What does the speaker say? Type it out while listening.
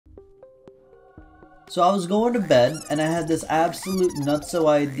So I was going to bed and I had this absolute nutso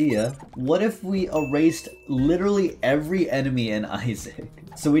idea. What if we erased literally every enemy in Isaac?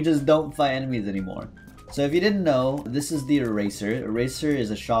 So we just don't fight enemies anymore. So if you didn't know, this is the eraser. Eraser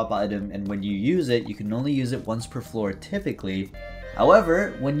is a shop item, and when you use it, you can only use it once per floor typically.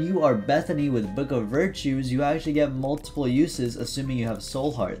 However, when you are Bethany with Book of Virtues, you actually get multiple uses, assuming you have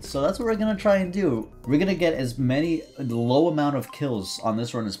soul hearts. So that's what we're gonna try and do. We're gonna get as many low amount of kills on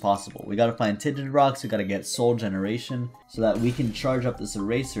this run as possible. We gotta find tinted rocks, we gotta get soul generation, so that we can charge up this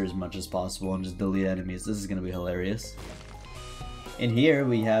eraser as much as possible and just delete enemies. This is gonna be hilarious. In here,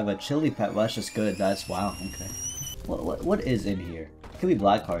 we have a chili pet. Well, that's just good. That's wow. Okay. What is in here? It could be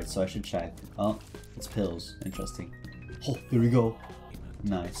black hearts, so I should check. Oh, it's pills. Interesting. Oh, there we go.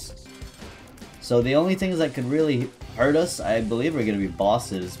 Nice. So the only things that could really hurt us, I believe, are gonna be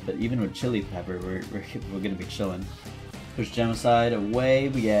bosses. But even with chili pepper, we're gonna be chilling. Push genocide away.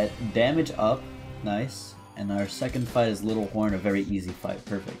 We get damage up. Nice. And our second fight is Little Horn, a very easy fight.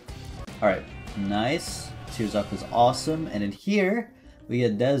 Perfect. All right. Nice. Tears Up is awesome, and in here we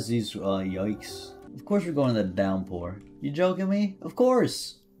get Desi's. Yikes! Of course we're going to the downpour. You joking me? Of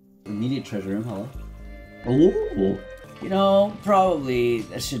course. Immediate treasure room. Hello. Oh, you know, probably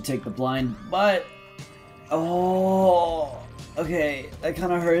that should take the blind, but oh, okay, that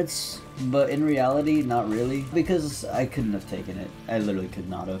kind of hurts. But in reality, not really, because I couldn't have taken it. I literally could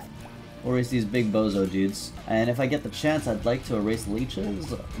not have. Erase these big bozo dudes. And if I get the chance, I'd like to erase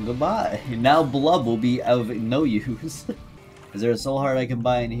leeches. Goodbye. Now blood will be of no use. Is there a soul heart I can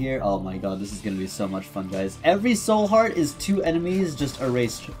buy in here? Oh my god, this is gonna be so much fun, guys. Every soul heart is 2 enemies just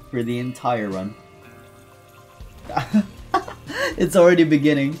erased for the entire run. It's already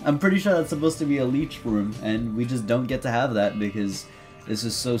beginning. I'm pretty sure that's supposed to be a leech room, and we just don't get to have that because this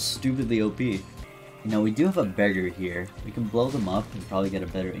is so stupidly OP. Now we do have a beggar here. We can blow them up and probably get a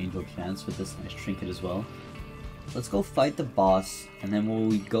better angel chance with this nice trinket as well. Let's go fight the boss, and then when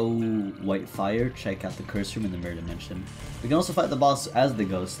we go white fire, check out the curse room in the mirror dimension. We can also fight the boss as the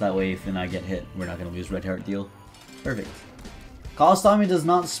ghost, that way if I get hit, we're not going to lose red heart deal. Perfect. Kalastami does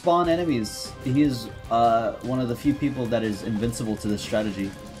not spawn enemies. He is one of the few people that is invincible to this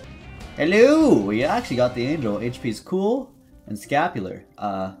strategy. Hello! We actually got the angel. HP is cool, and scapular.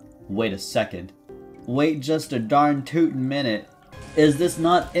 Wait a second. Wait just a darn tootin' minute. Is this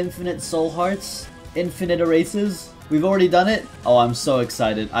not infinite soul hearts? Infinite erases? We've already done it? Oh, I'm so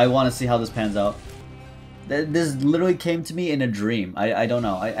excited. I want to see how this pans out. This literally came to me in a dream. I don't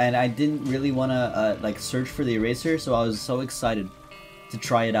know. And I didn't really want to like search for the eraser, so I was so excited to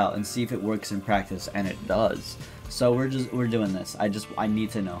try it out and see if it works in practice, and it does. So we're doing this. I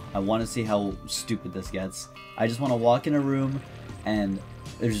need to know. I want to see how stupid this gets. I just want to walk in a room and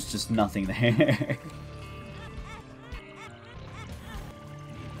there's just nothing there.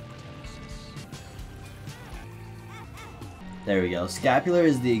 There we go. Scapular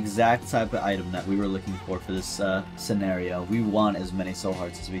is the exact type of item that we were looking for this scenario. We want as many soul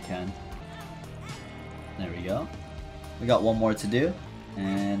hearts as we can. There we go. We got one more to do,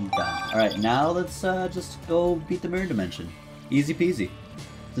 and done. Alright, now let's just go beat the mirror dimension. Easy peasy.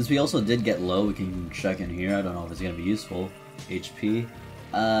 Since we also did get low, we can check in here. I don't know if it's going to be useful. HP.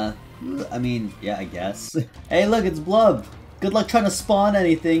 I mean, yeah, I guess. Hey, look, it's Blub. Good luck trying to spawn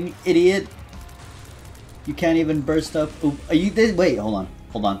anything, idiot. You can't even burst up. Oop, are you? Wait, hold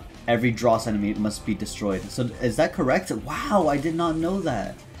on. Every Dross enemy must be destroyed. So is that correct? Wow, I did not know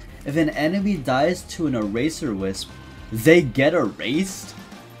that. If an enemy dies to an eraser wisp, they get erased?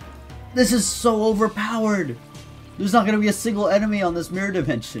 This is so overpowered. There's not gonna be a single enemy on this mirror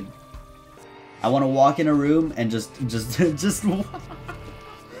dimension. I want to walk in a room and just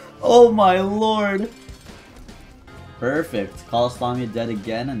oh my lord. Perfect. Kalastami dead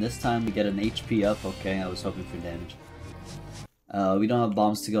again, and this time we get an HP up. Okay, I was hoping for damage. We don't have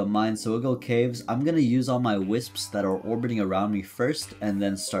bombs to go mine, so we'll go caves. I'm gonna use all my wisps that are orbiting around me first, and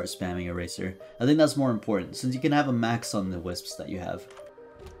then start spamming eraser. I think that's more important, since you can have a max on the wisps that you have.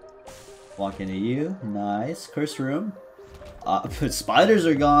 Walk into you. Nice. Curse room. Spiders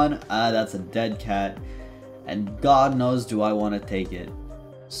are gone. That's a dead cat. And God knows do I want to take it.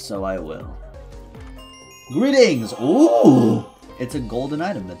 So I will. Greetings! Ooh! It's a golden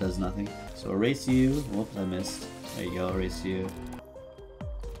item that does nothing. So erase you. Whoops, I missed. There you go, erase you.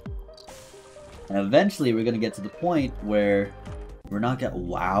 And eventually we're going to get to the point where we're not gonna—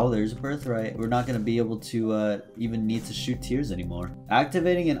 wow, there's a birthright. We're not going to be able to even need to shoot tears anymore.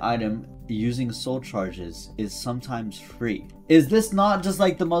 Activating an item using soul charges is sometimes free. Is this not just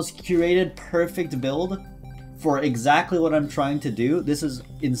like the most curated, perfect build for exactly what I'm trying to do? This is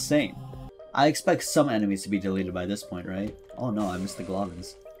insane. I expect some enemies to be deleted by this point, right? Oh no, I missed the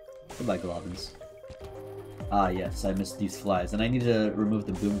Glovins. Goodbye, Glovins. Ah, yes, I missed these flies. And I need to remove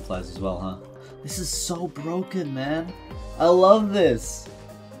the boom flies as well, huh? This is so broken, man. I love this.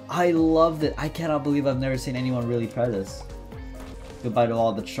 I love it. I cannot believe I've never seen anyone really try this. Goodbye to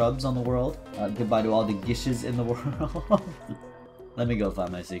all the chubs on the world. Goodbye to all the gishes in the world. Let me go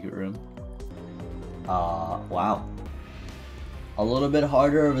find my secret room. Wow. A little bit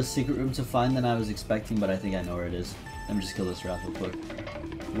harder of a secret room to find than I was expecting, but I think I know where it is. Let me just kill this rat real quick.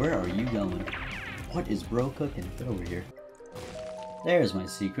 Where are you going? What is bro cooking? Get over here. There's my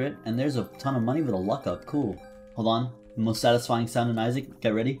secret, and there's a ton of money with a luck up. Cool. Hold on. The most satisfying sound in Isaac.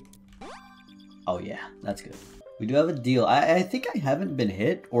 Get ready. Oh yeah, that's good. We do have a deal. I think I haven't been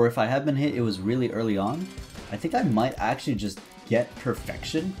hit, or if I have been hit, it was really early on. I think I might actually just get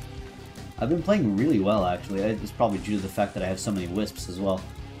perfection. I've been playing really well, actually. It's probably due to the fact that I have so many wisps as well.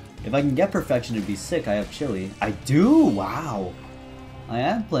 If I can get perfection, it'd be sick. I have chili. I do? Wow. I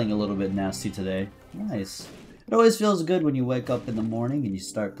am playing a little bit nasty today. Nice. It always feels good when you wake up in the morning and you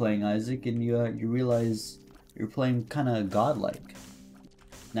start playing Isaac and you realize you're playing kind of godlike.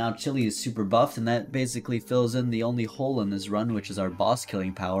 Now Chili is super buffed, and that basically fills in the only hole in this run, which is our boss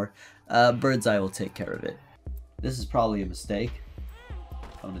killing power. Bird's Eye will take care of it. This is probably a mistake.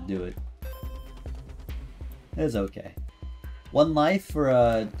 I'm gonna do it. It's okay. 1 life for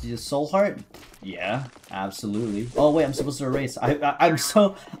a soul heart? Yeah, absolutely. Oh wait, I'm supposed to erase. I'm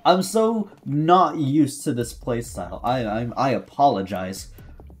so not used to this playstyle. I apologize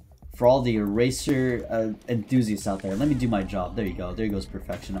for all the eraser enthusiasts out there. Let me do my job. There you go. There goes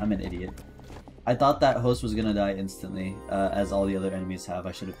perfection. I'm an idiot. I thought that host was gonna die instantly, as all the other enemies have.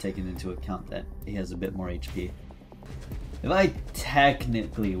 I should have taken into account that he has a bit more HP. If I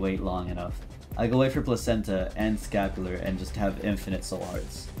technically wait long enough, I can wait for Placenta and Scapular and just have infinite soul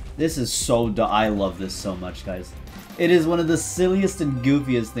hearts. This is so dumb. I love this so much, guys. It is one of the silliest and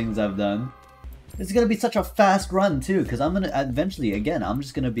goofiest things I've done. It's gonna be such a fast run too, because I'm gonna eventually, again, I'm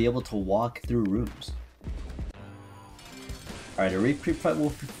just gonna be able to walk through rooms. Alright, a re-creep fight will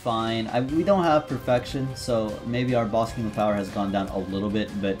be fine. We don't have perfection, so maybe our boss king of power has gone down a little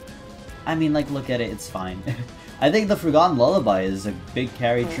bit, but I mean, like, look at it, it's fine. I think the Forgotten Lullaby is a big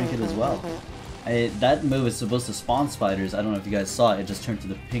carry trinket as well. That move is supposed to spawn spiders. I don't know if you guys saw it. It just turned to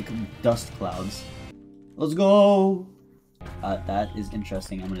the pink dust clouds. Let's go! That is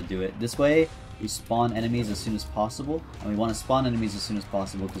interesting. I'm gonna do it. This way, we spawn enemies as soon as possible. And we want to spawn enemies as soon as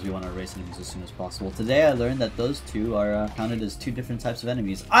possible because we want to erase enemies as soon as possible. Today I learned that those two are counted as 2 different types of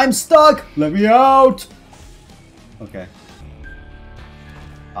enemies. I'm stuck! Let me out! Okay.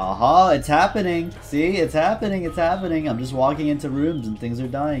 Aha, it's happening! See, it's happening, it's happening. I'm just walking into rooms and things are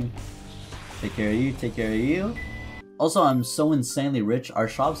dying. Take care of you, take care of you. Also, I'm so insanely rich, our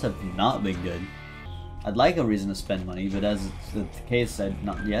shops have not been good. I'd like a reason to spend money, but as is the case,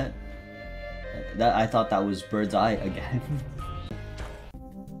 not yet. I thought that was Bird's Eye again.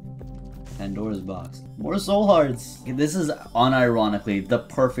 Pandora's box. More soul hearts! This is unironically the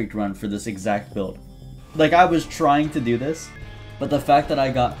perfect run for this exact build. Like, I was trying to do this, but the fact that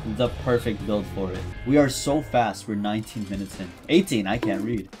I got the perfect build for it. We are so fast, we're 19 minutes in. 18, I can't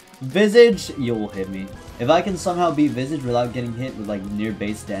read. Visage, you'll hit me. If I can somehow beat Visage without getting hit with like near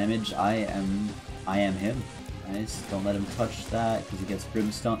base damage, I am him. Nice, don't let him touch that because he gets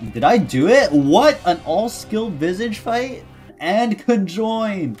Brimstone. Did I do it? What? An all-skilled Visage fight? And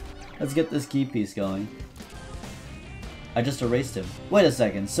conjoin! Let's get this key piece going. I just erased him. Wait a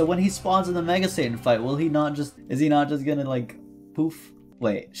second, so when he spawns in the Mega Satan fight, will he not just, is he not just gonna like, poof?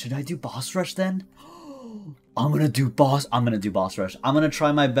 Wait, should I do boss rush then? I'm gonna do boss rush. I'm gonna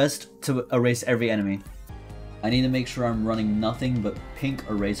try my best to erase every enemy. I need to make sure I'm running nothing but pink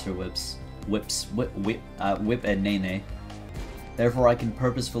eraser whips. Whip and Nene. Therefore I can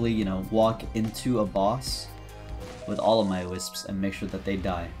purposefully, you know, walk into a boss with all of my wisps and make sure that they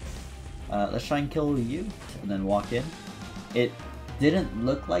die. Let's try and kill you and then walk in. It didn't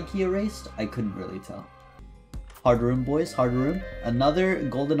look like he erased. I couldn't really tell. Hard room, boys. Hard room. Another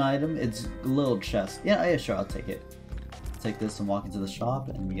golden item. It's a little chest. Yeah, sure. I'll take it. Take this and walk into the shop,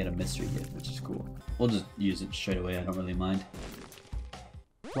 and we get a mystery gift, which is cool. We'll just use it straight away. I don't really mind.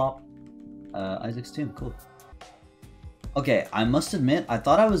 Flop. Isaac's tomb. Cool. Okay, I must admit, I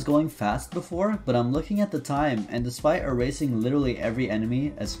thought I was going fast before, but I'm looking at the time, and despite erasing literally every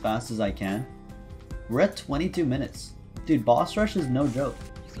enemy as fast as I can, we're at 22 minutes. Dude, boss rush is no joke.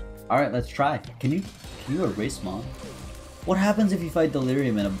 Alright, let's try. Can you erase Mom? What happens if you fight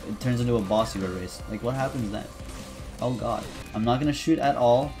Delirium and it turns into a boss you erase? Like, what happens then? Oh god. I'm not gonna shoot at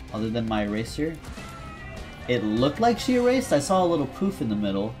all, other than my eraser. It looked like she erased. I saw a little poof in the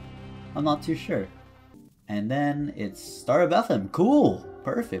middle. I'm not too sure. And then it's Star of Bethlehem. Cool!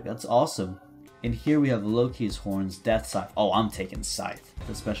 Perfect, that's awesome. In here we have Loki's horns, Death Scythe. Oh, I'm taking Scythe,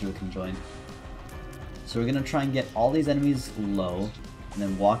 especially with conjoined. So we're gonna try and get all these enemies low, and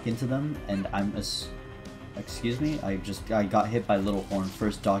then walk into them. And excuse me, I got hit by Little Horn.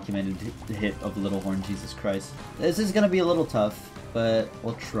 First documented hit of Little Horn. Jesus Christ. This is gonna be a little tough, but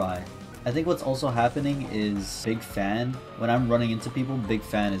we'll try. I think what's also happening is Big Fan. When I'm running into people, Big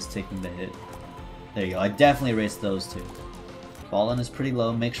Fan is taking the hit. There you go. I definitely erased those two. Fallen is pretty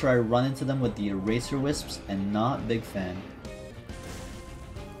low. Make sure I run into them with the Eraser Wisps and not Big Fan.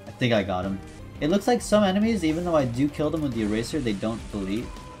 I think I got him. It looks like some enemies, even though I do kill them with the Eraser, they don't delete.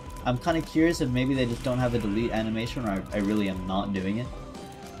 I'm kind of curious if maybe they just don't have a delete animation, or I really am not doing it.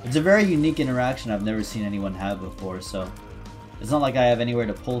 It's a very unique interaction I've never seen anyone have before, so it's not like I have anywhere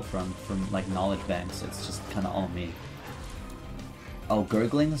to pull from like knowledge banks. It's just kind of all me. Oh,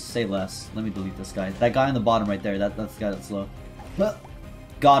 Gurglings? Say less. Let me delete this guy. That guy on the bottom right there, that's the guy that's low.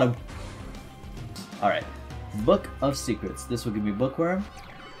 Got him. Alright. Book of Secrets. This will give me Bookworm.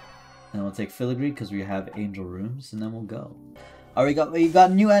 And we'll take Filigree because we have Angel Rooms, and then we'll go. Alright, we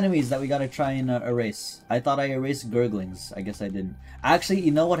got new enemies that we gotta try and erase. I thought I erased Gurglings. I guess I didn't. Actually,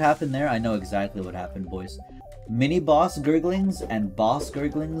 you know what happened there? I know exactly what happened, boys. Mini-boss Gurglings and boss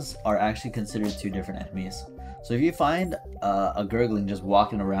Gurglings are actually considered two different enemies. So if you find a Gurgling just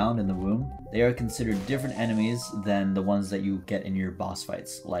walking around in the room, they are considered different enemies than the ones that you get in your boss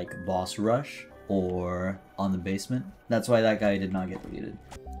fights, like Boss Rush or on the basement. That's why that guy did not get deleted.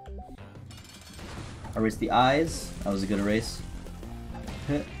 Erase the eyes. That was a good erase.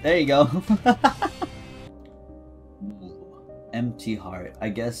 There you go. Empty Heart. I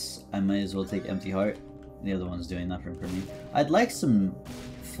guess I might as well take Empty Heart. The other one's doing nothing for me. I'd like some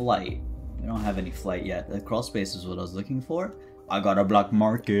flight. We don't have any flight yet. The crawl space is what I was looking for. I got a black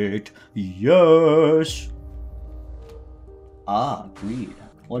market. Yes. Ah, greed.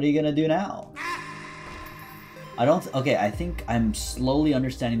 What are you gonna do now? Okay, I think I'm slowly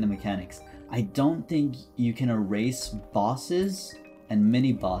understanding the mechanics. I don't think you can erase bosses and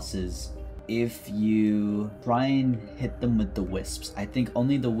mini-bosses if you try and hit them with the Wisps. I think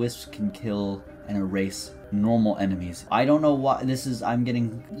only the Wisps can kill and erase normal enemies. I don't know why this is. I'm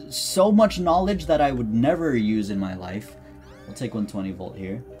getting so much knowledge that I would never use in my life. We'll take 120 volt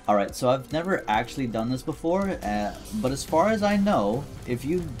here. Alright, so I've never actually done this before, but as far as I know, if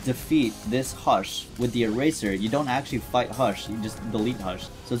you defeat this Hush with the Eraser, you don't actually fight Hush, you just delete Hush.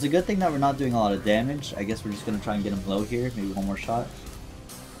 So it's a good thing that we're not doing a lot of damage. I guess we're just gonna try and get him low here. Maybe one more shot.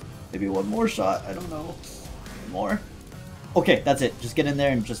 Maybe one more shot, I don't know. More? Okay, that's it. Just get in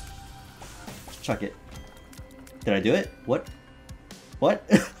there and just chuck it. Did I do it? What? What?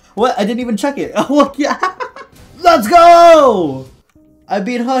 What? I didn't even chuck it. Oh, yeah! Let's go! I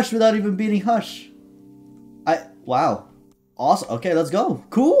beat Hush without even beating Hush. Wow. Awesome. Okay, let's go.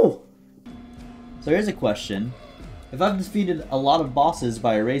 Cool! So here's a question. If I've defeated a lot of bosses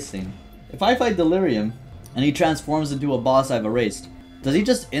by erasing, if I fight Delirium and he transforms into a boss I've erased, does he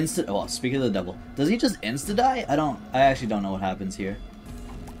just oh, speaking of the devil, does he just insta-die? I actually don't know what happens here.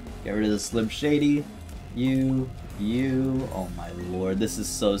 Get rid of the Slim Shady. You, oh my lord, this is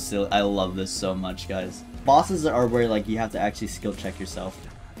so silly. I love this so much, guys. Bosses are where like you have to actually skill check yourself.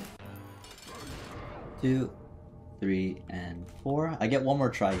 2, 3, and 4. I get one more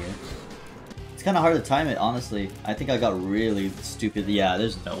try here. It's kind of hard to time it, honestly. I think I got really stupid. Yeah,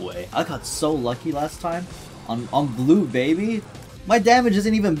 there's no way. I got so lucky last time on blue, baby. My damage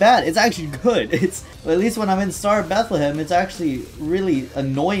isn't even bad. It's actually good. It's, at least when I'm in Star of Bethlehem, it's actually really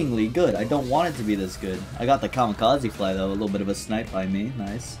annoyingly good. I don't want it to be this good. I got the Kamikaze Fly though, a little bit of a snipe by me.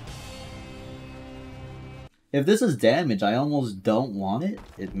 Nice. If this is damage, I almost don't want it.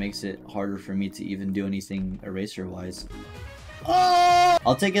 It makes it harder for me to even do anything eraser-wise. Oh!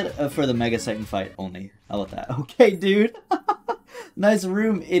 I'll take it for the Mega Satan fight only. How about that? Okay, dude. Nice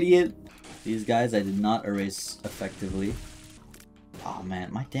room, idiot. These guys I did not erase effectively. Oh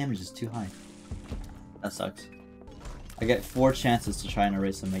man, my damage is too high. That sucks. I get 4 chances to try and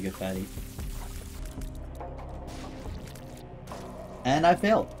erase a Mega Fatty. And I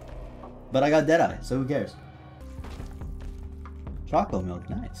failed. But I got Deadeye, so who cares? Choco Milk,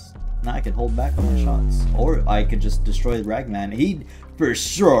 nice. Now I can hold back on my shots. Or I could just destroy the Ragman. He, for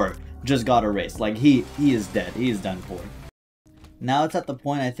sure, just got erased. Like, he is dead. He is done for. Now it's at the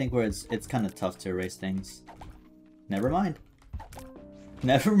point, I think, where it's kind of tough to erase things. Never mind.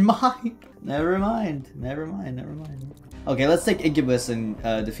 Never mind. Never mind. Never mind. Never mind. Okay, let's take Incubus and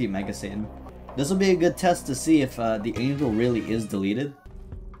defeat Mega Satan. This will be a good test to see if the Angel really is deleted.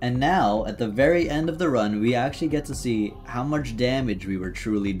 And now, at the very end of the run, we actually get to see how much damage we were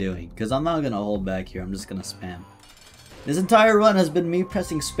truly doing. Because I'm not going to hold back here, I'm just going to spam. This entire run has been me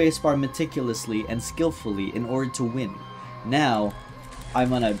pressing spacebar meticulously and skillfully in order to win. Now, I'm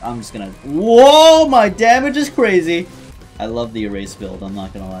just gonna... Whoa! My damage is crazy! I love the erase build, I'm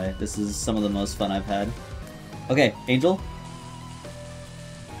not gonna lie. This is some of the most fun I've had. Okay, Angel?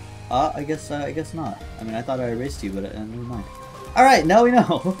 I guess not. I mean, I thought I erased you, but never mind. Alright, now we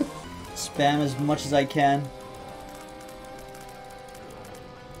know! Spam as much as I can.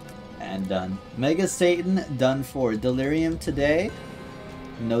 And done. Mega Satan, done for. Delirium today?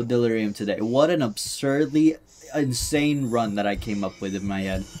 No Delirium today. What an absurdly insane run that I came up with in my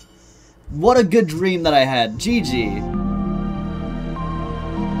head. What a good dream that I had. GG.